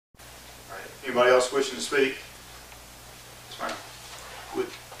Anybody else wishing to speak? Yes, ma'am.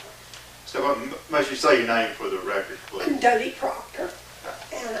 Step up and make sure you say your name for the record, please. Dodie Proctor,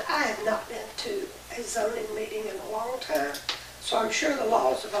 and I have not been to a zoning meeting in a long time, so I'm sure the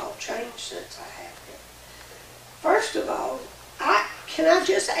laws have all changed since I have been. First of all, can I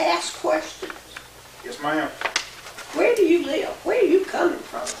just ask questions? Yes, ma'am. Where do you live? Where are you coming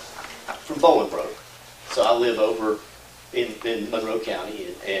from? From Bolingbroke. So I live over in Monroe County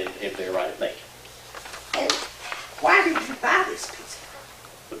and they're right at Macon. And why did you buy this piece of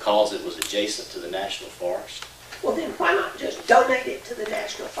property? Because it was adjacent to the National Forest. Well, then why not just donate it to the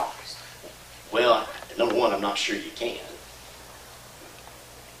National Forest? Well, number one, I'm not sure you can.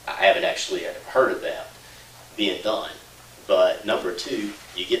 I haven't actually heard of that being done. But number two,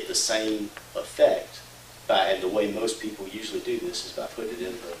 you get the same effect by, and the way most people usually do this is by putting it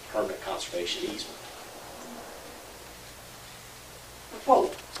in the permanent conservation easement.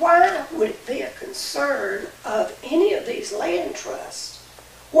 Well, why would it be a concern of any of these land trusts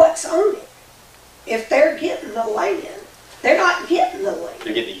what's on it? If they're getting the land, they're not getting the land.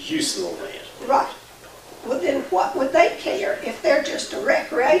 They're getting the use of the land. Right. Well, then what would they care if they're just a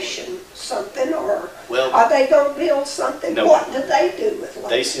recreation something, or Well, are they going to build something? No. What do they do with land?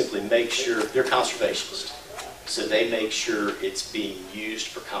 They simply make sure, they're conservationists, so they make sure it's being used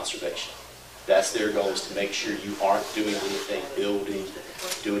for conservation. That's their goal, is to make sure you aren't doing anything, building,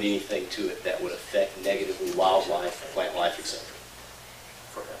 doing anything to it that would affect negatively wildlife, plant life, etc.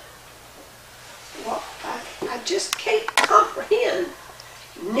 Well, I just can't comprehend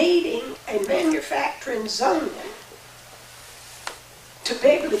needing a manufacturing zoning to be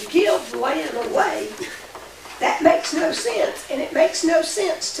able to give land away. That makes no sense, and it makes no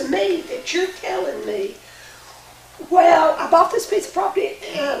sense to me that you're telling me, well, I bought this piece of property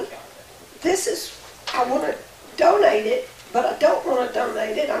and I want to donate it, but I don't want to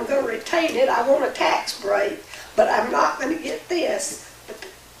donate it. I'm going to retain it. I want a tax break, but I'm not going to get this.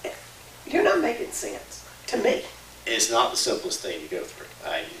 But you're not making sense to me. It's not the simplest thing to go through.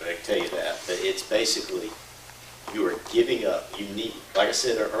 I can tell you that. But it's basically, you are giving up. You need, like I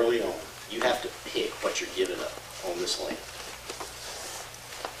said early on, you have to pick what you're giving up on this land.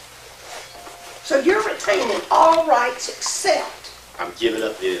 So you're retaining all rights except I'm giving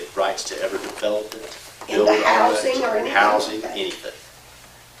up the rights to ever develop it, in build the on it, housing or anything housing, like that. anything.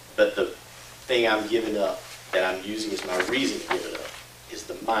 But the thing I'm giving up, that I'm using as my reason to give it up, is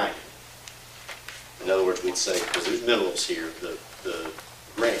the mining. In other words, we'd say, because there's minerals here, the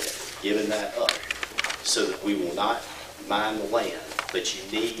granite, giving that up so that we will not mine the land, but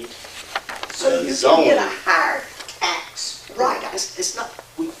you need so the you zoning. can get a higher tax write-off. It's not,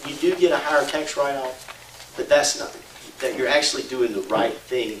 you do get a higher tax write-off, but that's not, that you're actually doing the right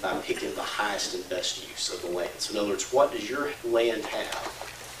thing by picking the highest and best use of the land. So in other words, what does your land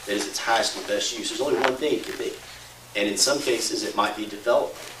have that is its highest and best use? There's only one thing it can be. And in some cases, it might be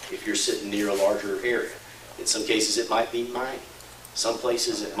development if you're sitting near a larger area. In some cases, it might be mining. Some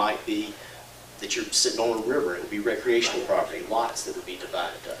places, it might be that you're sitting on a river. It would be recreational property, lots that would be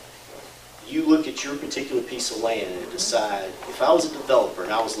divided up. You look at your particular piece of land and decide, if I was a developer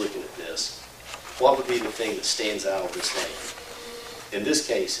and I was looking at this, what would be the thing that stands out on this land? In this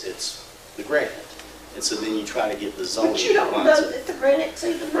case, it's the granite. And so then you try to get the zoning. But you don't know that the granite's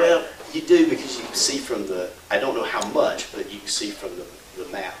even there. Well, you do, because you can see from the, I don't know how much, but you can see from the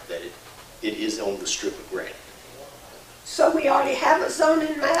map that it is on the strip of granite. So we already have a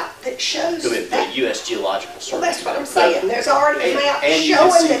zoning map that shows The that. U.S. Geological Survey. Well, that's what I'm saying. There's already a map and you can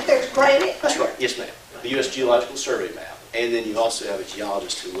showing see- that there's granite That's there. right, yes ma'am. The U.S. Geological Survey map. And then you also have a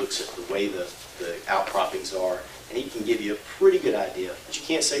geologist who looks at the way the outcroppings are, and he can give you a pretty good idea, but you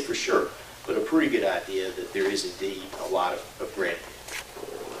can't say for sure, but a pretty good idea that there is indeed a lot of granite.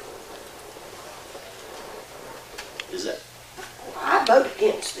 Is that? I vote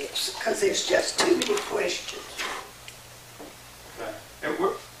against this because there's just too many questions. Okay. And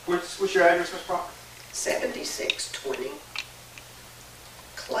what's your address, Ms. Proctor? 7620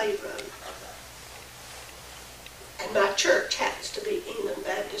 Clay Road. And my church happens to be Enon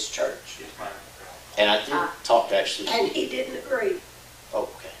Baptist Church. Yes, ma'am. And I did talk actually. And he didn't agree. Oh,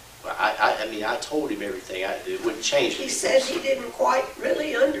 okay. Well, I mean, I told him everything. It wouldn't change He anything. said he didn't quite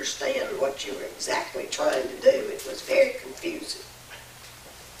really understand what you were exactly trying to do. It was very confusing.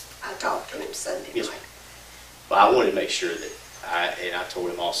 I talked to him Sunday Yes, night. But I wanted to make sure that, I told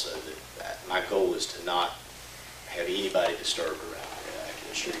him also that my goal is to not have anybody disturb around here. I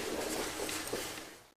can assure you of that.